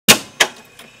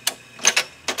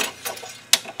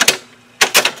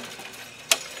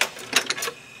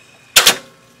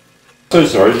So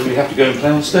sorry, we have to go and play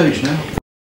on stage now.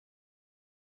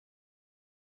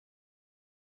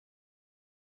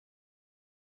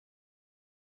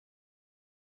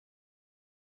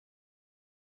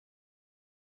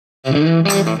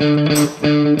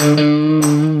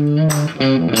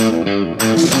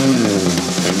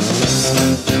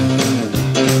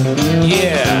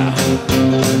 Yeah.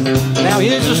 Now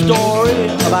here's a story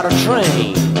about a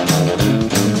train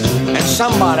and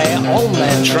somebody on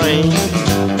that train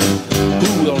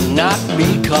who will not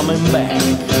be coming back.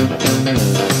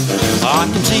 I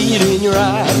can see it in your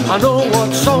eyes, I know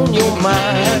what's on your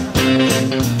mind.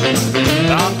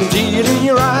 I can see it in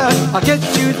your eyes, I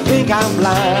guess you think I'm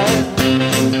blind.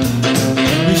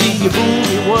 You see, you fooled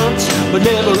me once, but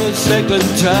never a second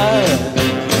time.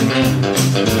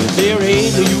 There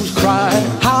ain't no use crying,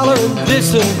 hollering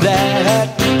this and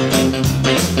that.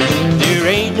 There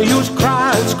ain't no use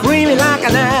crying, screaming like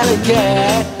an alley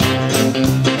cat.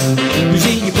 You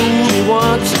see, you fooled me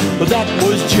once, but that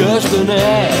was just an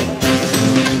act.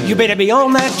 You better be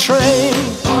on that train,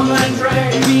 on that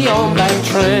train, be on that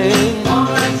train, on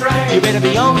that train. You better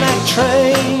be on that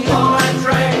train, on that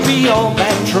train, be on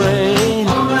that train,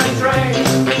 on that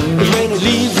train. 'Cause when it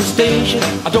leaves the station,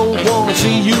 I don't wanna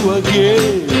see you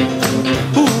again.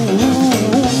 Ooh,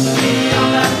 be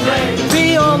on that train,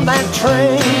 be on that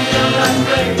train, be on that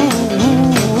train. Ooh,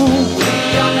 be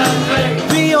on that train,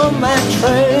 be on that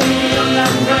train, be on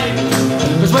that train.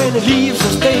 'Cause when it leaves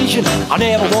the station, I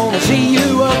never wanna see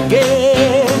you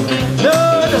again. No,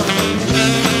 no.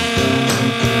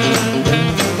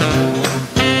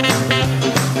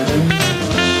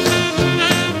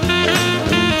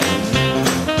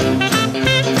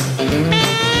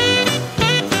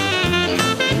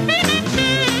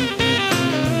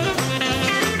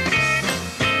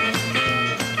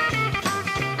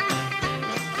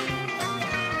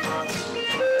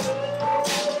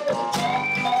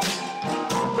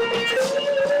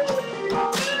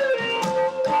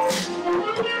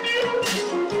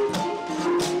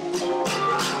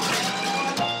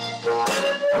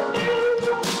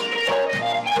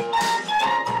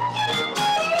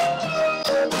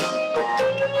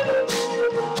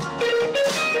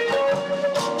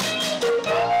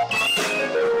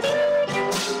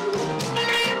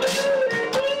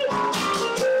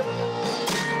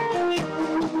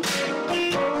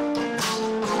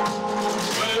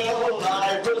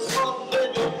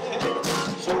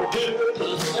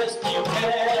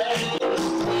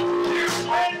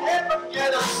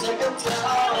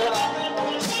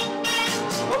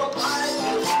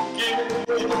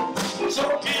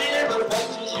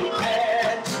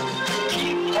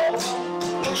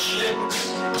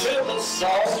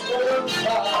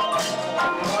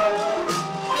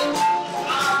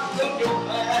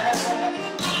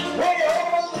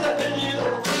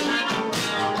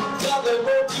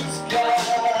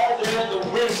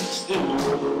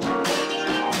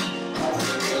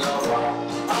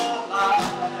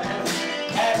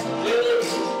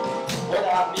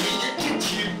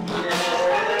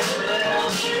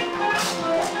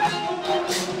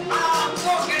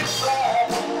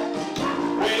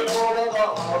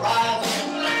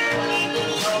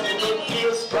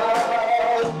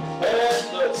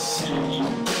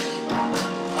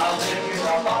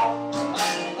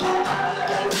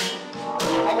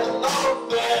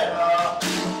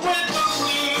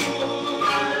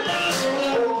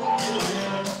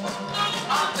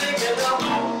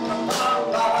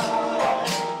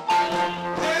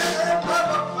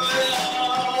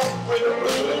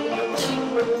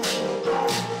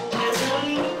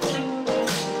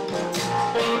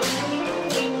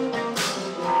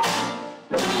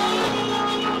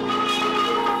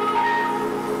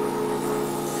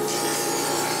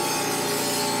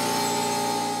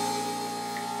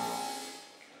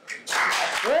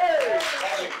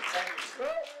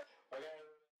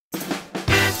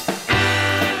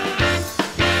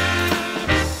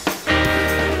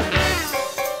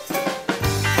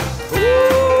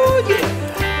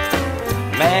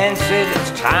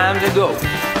 Time to go.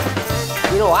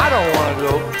 You know, I don't want to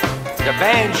go. The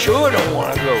band sure don't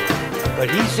want to go.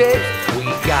 But he says, we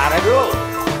gotta go.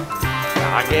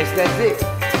 Now, I guess that's it.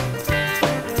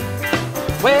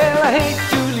 Well, I hate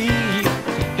to leave,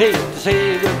 hate to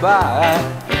say goodbye.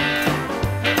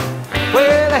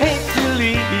 Well, I hate to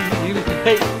leave,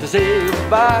 hate to say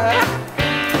goodbye.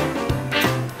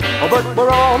 Oh, but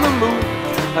we're on the move,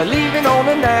 leaving on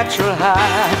a natural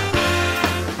high.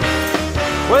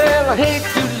 Well, I hate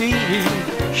to leave,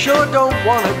 sure don't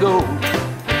want to go.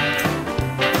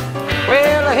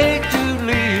 Well, I hate to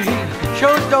leave,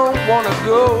 sure don't want to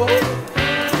go.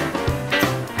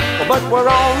 But we're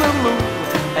on the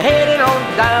move, heading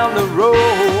on down the road.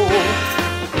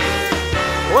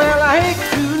 Well, I hate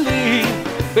to leave,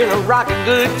 been a rockin'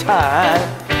 good time.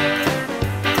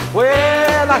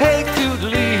 Well, I hate to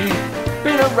leave,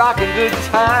 been a rockin' good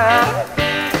time.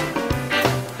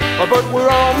 But we're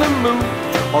on the move,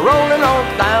 we're rolling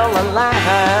on down the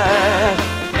line.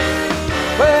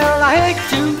 Well, I hate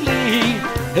to leave,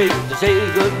 hate to say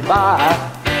goodbye.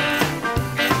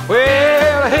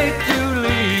 Well, I hate to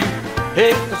leave,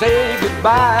 hate to say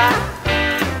goodbye.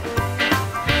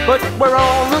 But we're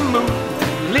on the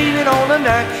move, leaving on a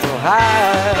natural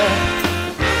high.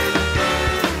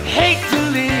 Hate to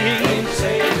leave, hate to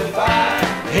say goodbye.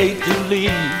 Hate to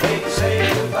leave, hate to say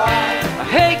goodbye. I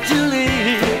hate to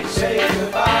leave, hate to say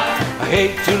goodbye. I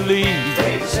hate to leave,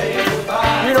 hate to say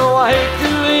goodbye. You know I hate to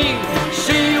leave,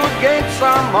 see you again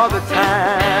some other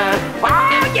time.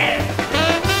 Oh yeah!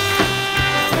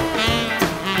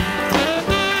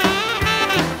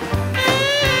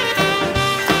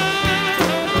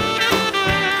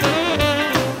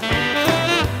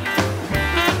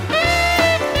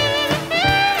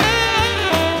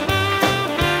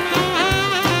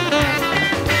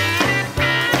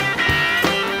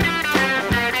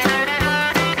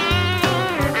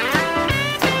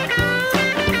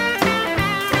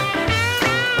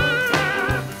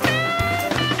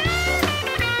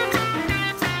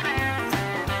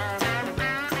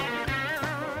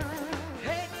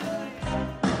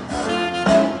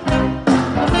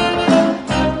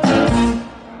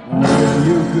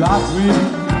 Got me,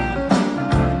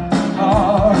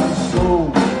 heart and soul.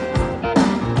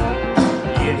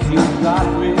 If you got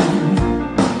me,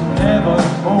 never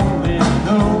only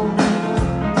know.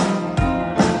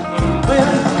 Well,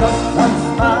 it's just one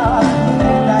smile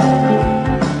and that's it.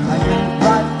 I get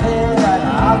right there and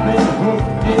I've been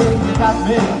hooked in. You got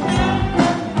me,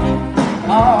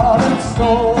 heart and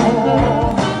soul.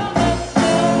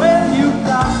 Well, you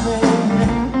got me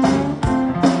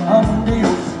under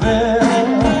your spell.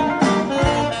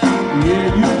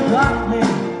 Got me,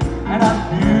 and I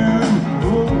feel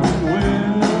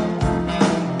well.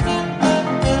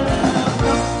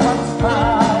 Just one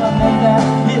smile and then that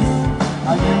kiss.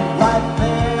 Are you right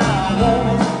there? I want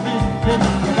it, this.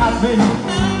 You got me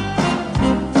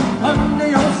under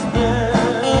your spell.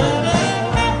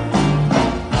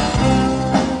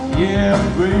 Yeah,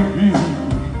 baby,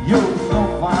 you're so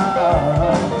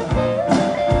fine,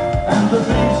 and the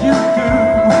things you do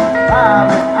drive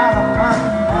me out of my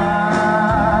mind.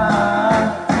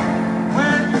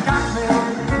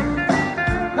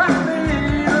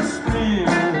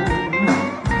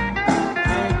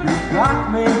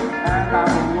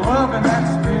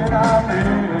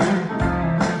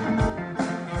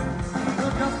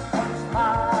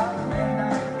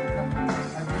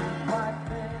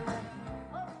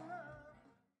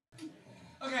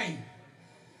 Okay,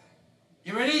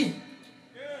 you ready?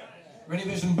 Yeah. Ready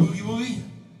for some boogie woogie?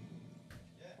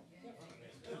 Yeah.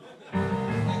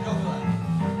 Go for that.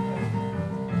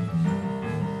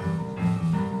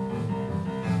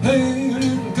 Hey,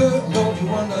 little girl, don't you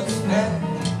understand?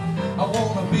 I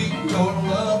wanna be your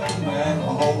loving man,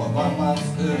 all by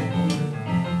myself.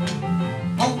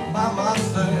 All by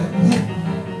myself.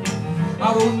 I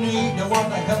don't need no one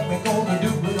to help me, gonna do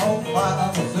it all by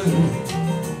myself.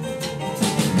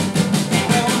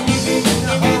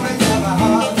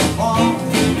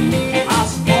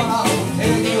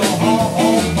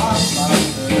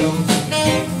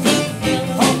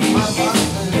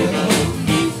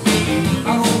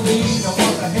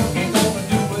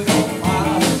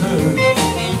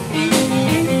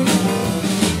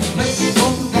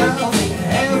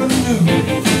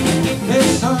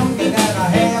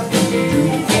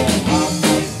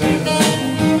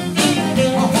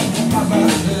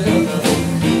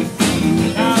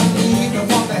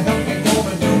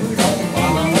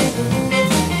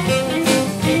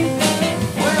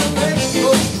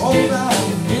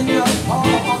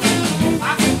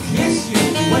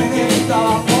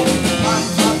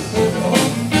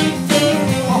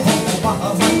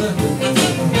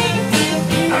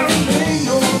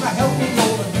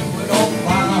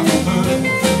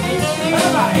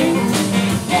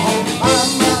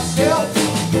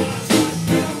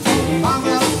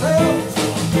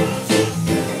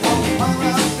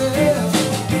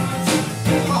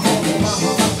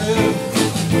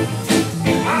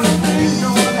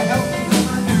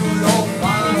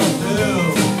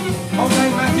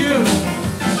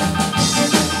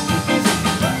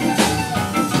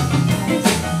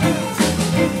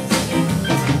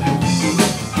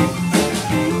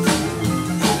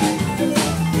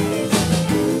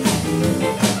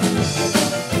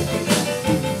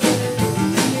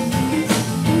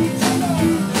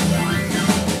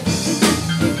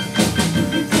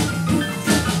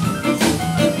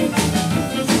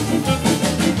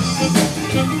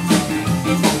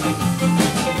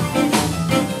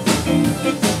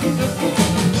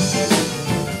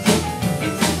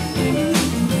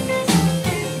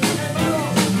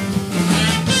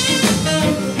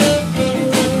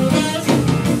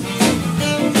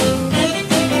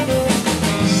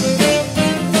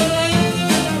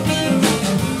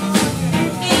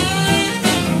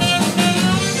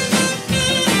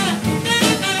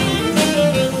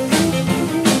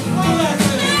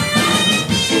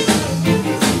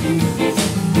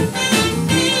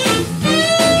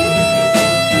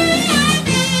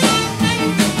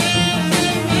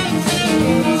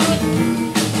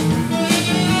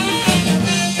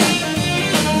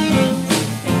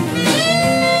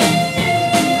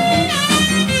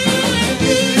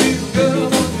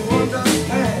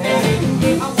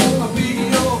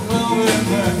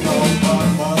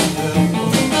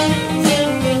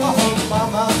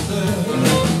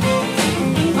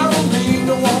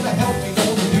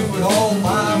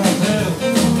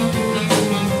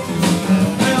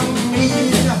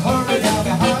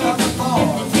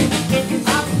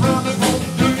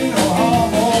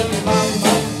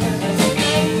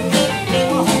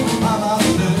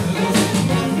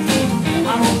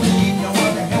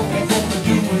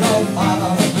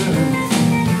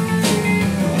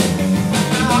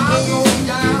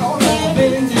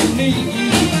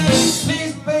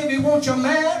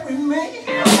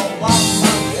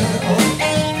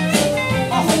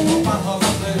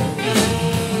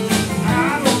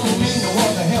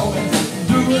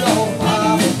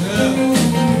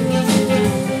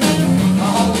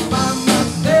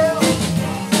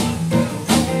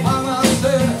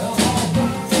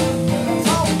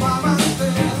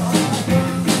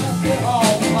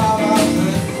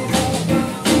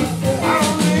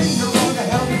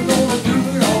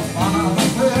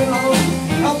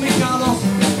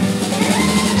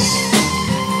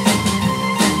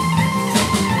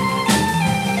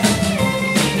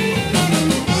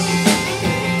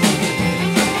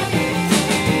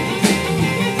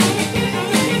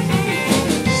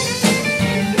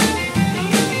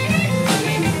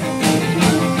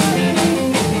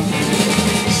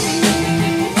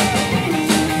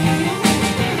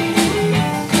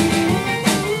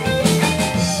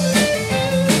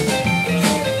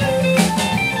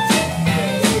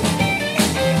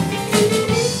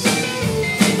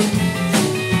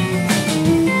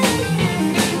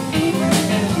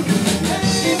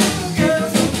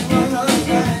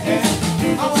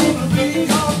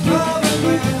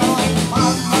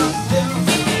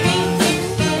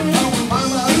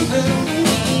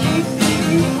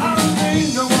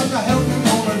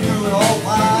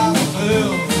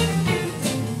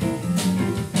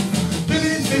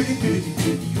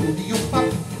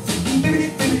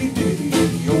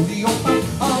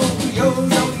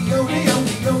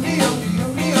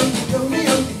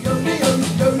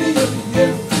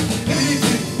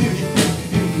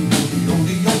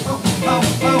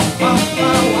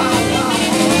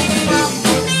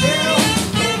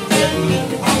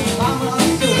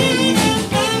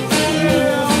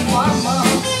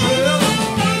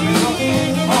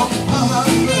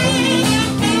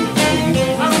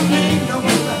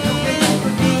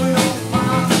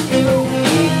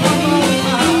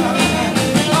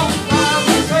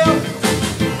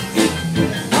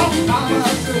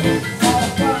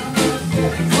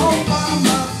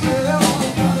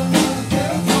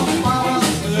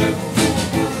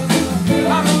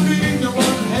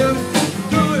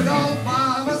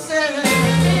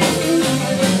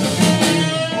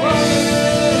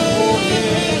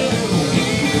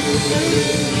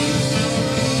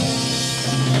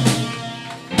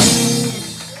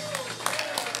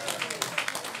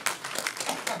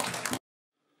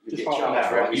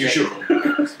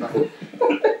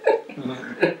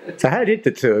 So how did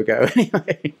the tour go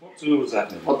anyway? What tour was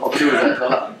that? What tour was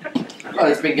that? Well,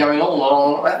 it's been going on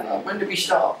and on. When did we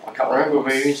start? I can't remember when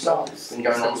we even started. It's been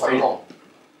going on so long.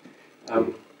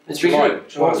 It's been good.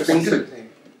 It's been good.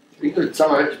 It's been good.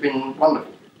 Some of it's been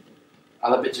wonderful.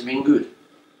 Other bits have been good.